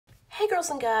Hey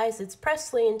girls and guys, it's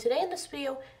Presley, and today in this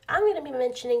video I'm going to be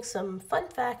mentioning some fun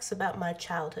facts about my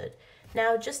childhood.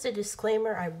 Now, just a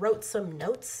disclaimer, I wrote some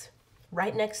notes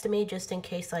right next to me just in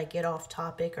case I get off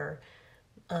topic or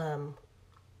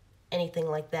anything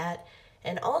like that.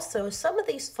 And also, some of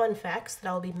these fun facts that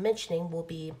I'll be mentioning will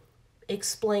be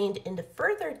explained into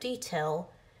further detail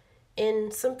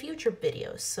in some future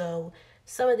videos. So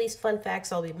some of these fun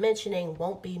facts I'll be mentioning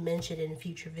won't be mentioned in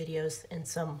future videos, and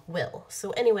some will.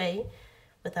 So anyway,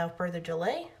 without further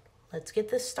delay, let's get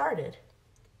this started.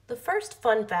 The first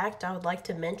fun fact I would like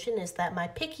to mention is that my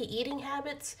picky eating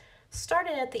habits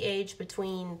started at the age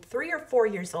between 3 or 4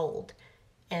 years old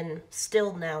and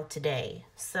still now today.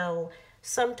 So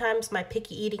sometimes my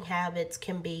picky eating habits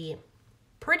can be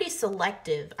pretty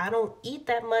selective. I don't eat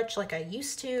that much like I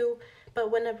used to,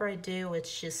 but whenever I do,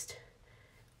 it's just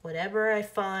whatever I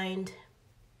find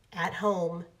at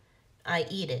home, I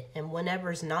eat it. And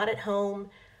whenever's not at home,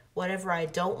 whatever I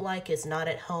don't like is not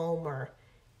at home or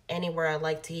anywhere I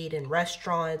like to eat in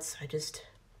restaurants, I just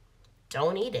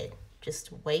don't eat it.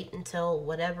 Just wait until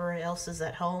whatever else is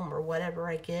at home or whatever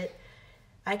I get.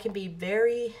 I can be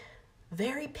very,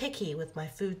 very picky with my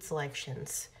food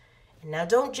selections. And now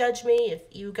don't judge me if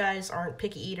you guys aren't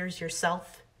picky eaters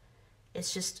yourself.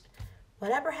 It's just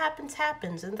whatever happens,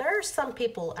 happens. And there are some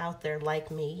people out there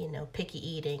like me, you know, picky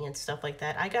eating and stuff like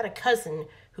that. I got a cousin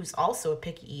who's also a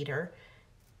picky eater.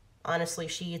 Honestly,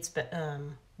 she eats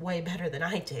way better than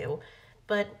I do.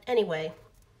 But anyway,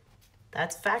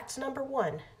 that's fact number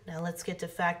 1. Now let's get to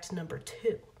fact number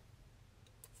 2.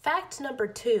 Fact number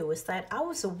 2 is that I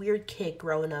was a weird kid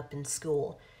growing up in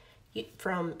school.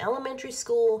 From elementary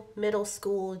school, middle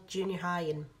school, junior high,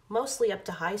 and mostly up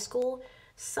to high school,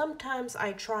 sometimes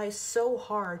I try so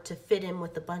hard to fit in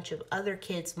with a bunch of other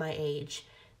kids my age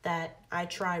that I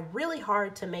try really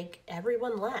hard to make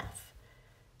everyone laugh.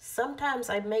 Sometimes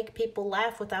I make people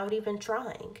laugh without even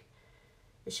trying.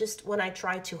 It's just when I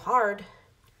try too hard,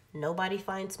 nobody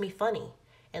finds me funny.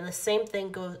 And the same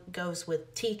thing goes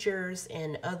with teachers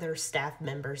and other staff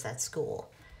members at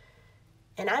school.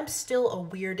 And I'm still a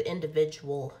weird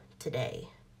individual today.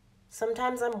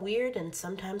 Sometimes I'm weird and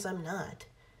sometimes I'm not.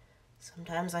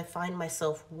 Sometimes I find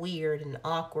myself weird and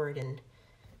awkward and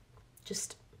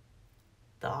just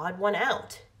the odd one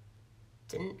out.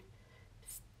 Didn't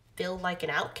feel like an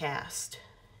outcast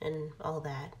and all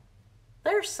that.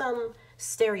 There are some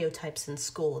stereotypes in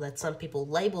school that some people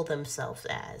label themselves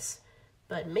as.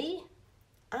 But me,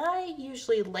 I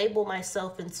usually label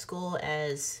myself in school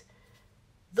as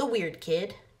the weird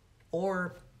kid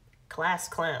or class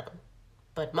clown.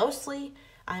 But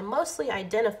I mostly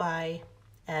identify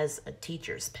as a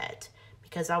teacher's pet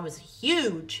because I was a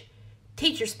huge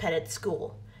teacher's pet at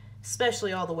school,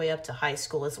 especially all the way up to high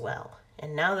school as well.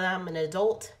 And now that I'm an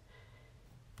adult,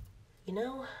 you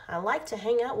know, I like to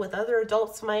hang out with other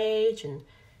adults my age, and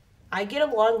I get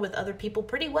along with other people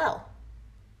pretty well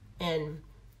in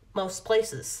most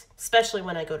places, especially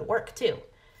when I go to work too.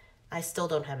 I still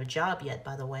don't have a job yet,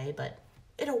 by the way, but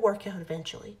it'll work out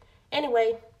eventually.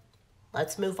 Anyway,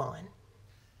 let's move on.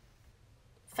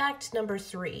 Fact number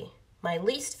 3. My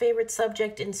least favorite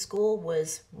subject in school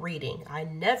was reading. I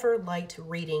never liked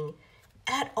reading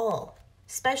at all,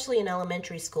 especially in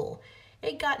elementary school.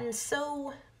 It gotten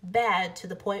so bad to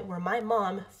the point where my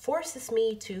mom forces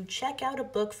me to check out a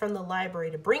book from the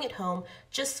library to bring it home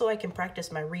just so I can practice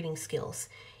my reading skills,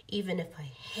 even if I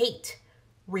hate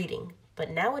reading. But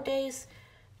nowadays,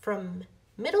 from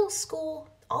middle school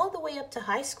all the way up to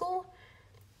high school,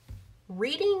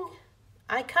 reading,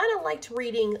 I kind of liked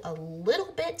reading a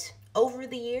little bit over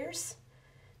the years.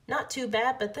 Not too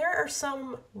bad, but there are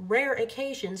some rare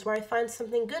occasions where I find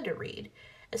something good to read,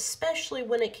 especially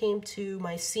when it came to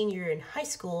my senior year in high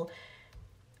school.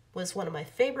 Was one of my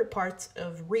favorite parts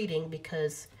of reading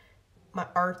because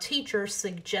our teacher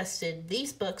suggested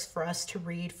these books for us to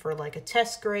read for like a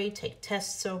test grade, take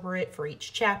tests over it for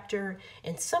each chapter,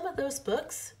 and some of those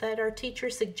books that our teacher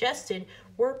suggested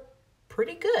were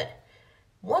pretty good.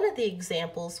 One of the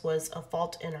examples was A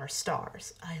Fault in Our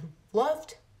Stars. I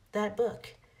loved that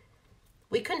book.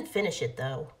 We couldn't finish it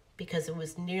though because it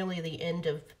was nearly the end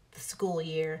of the school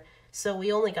year, so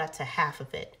we only got to half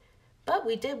of it. But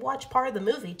we did watch part of the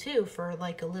movie too for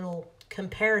like a little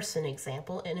comparison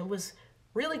example, and it was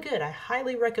really good. I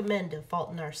highly recommend A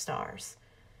Fault in Our Stars.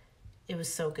 It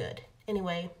was so good.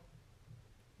 Anyway,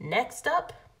 next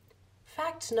up,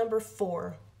 fact number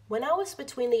 4. When I was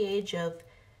between the age of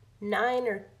 9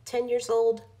 or 10 years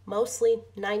old, mostly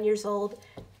 9 years old,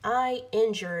 I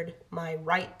injured my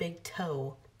right big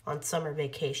toe on summer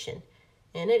vacation,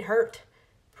 and it hurt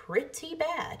pretty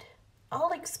bad.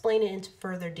 I'll explain it in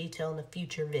further detail in a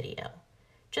future video.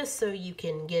 just so you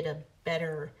can get a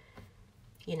better,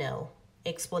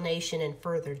 explanation and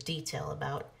further detail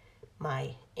about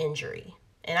my injury.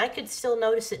 And I could still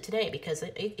notice it today because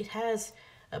it has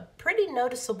a pretty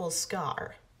noticeable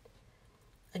scar.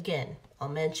 Again, I'll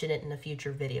mention it in a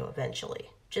future video eventually,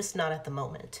 just not at the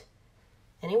moment.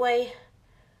 Anyway,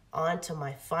 on to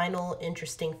my final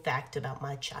interesting fact about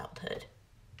my childhood.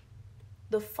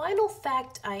 The final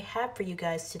fact I have for you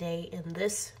guys today in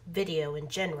this video in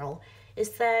general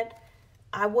is that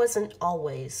I wasn't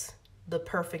always the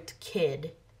perfect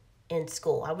kid in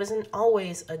school. I wasn't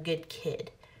always a good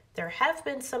kid. There have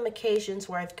been some occasions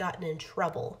where I've gotten in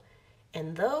trouble,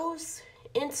 and those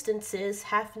instances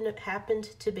happened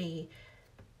to be,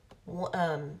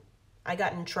 I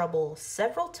got in trouble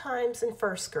several times in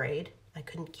first grade. I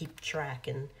couldn't keep track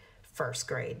in first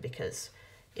grade because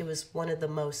it was one of the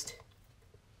most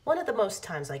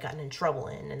times I gotten in trouble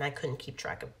in, and I couldn't keep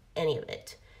track of any of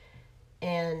it.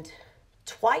 And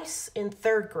twice in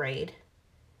third grade,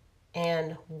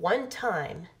 and one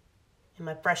time in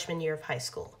my freshman year of high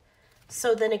school.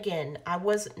 So then again,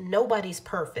 nobody's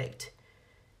perfect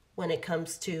when it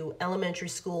comes to elementary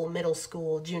school, middle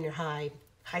school, junior high,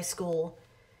 high school.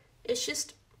 It's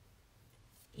just,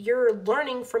 you're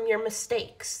learning from your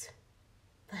mistakes.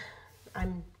 I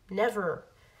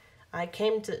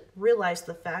came to realize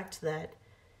the fact that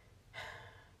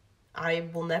I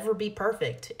will never be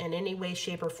perfect in any way,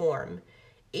 shape, or form.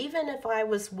 Even if I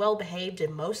was well behaved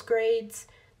in most grades,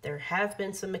 there have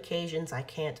been some occasions I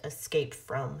can't escape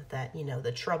from that,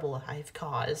 the trouble I've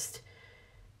caused.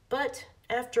 But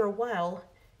after a while,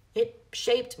 it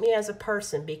shaped me as a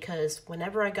person because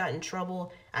whenever I got in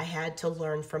trouble, I had to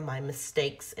learn from my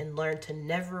mistakes and learn to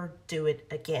never do it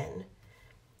again.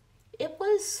 It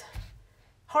was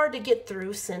hard to get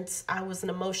through since I was an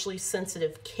emotionally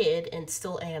sensitive kid and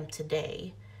still am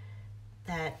today,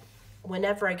 that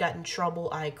whenever I got in trouble,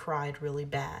 I cried really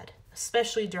bad,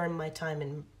 especially during my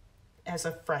time as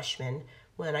a freshman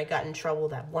when I got in trouble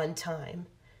that one time.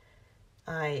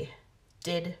 I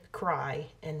did cry,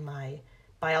 and my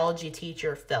biology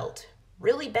teacher felt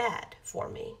really bad for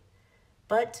me,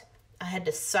 but I had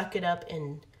to suck it up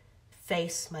and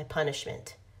face my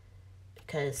punishment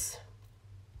because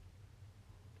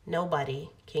nobody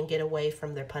can get away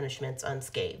from their punishments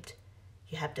unscathed.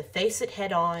 You have to face it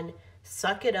head on,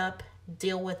 suck it up,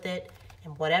 deal with it,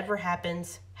 and whatever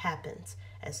happens, happens.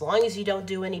 As long as you don't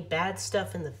do any bad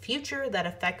stuff in the future that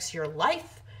affects your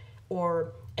life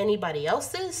or anybody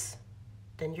else's,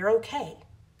 then you're okay.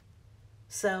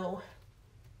 So,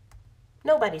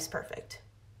 nobody's perfect.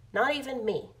 Not even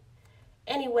me.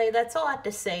 Anyway, that's all I have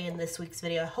to say in this week's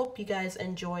video. I hope you guys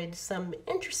enjoyed some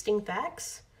interesting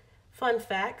facts, fun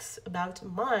facts about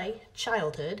my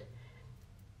childhood.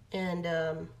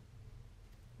 And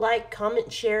like,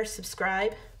 comment, share,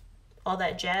 subscribe, all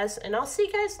that jazz. And I'll see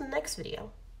you guys in the next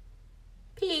video.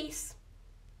 Peace.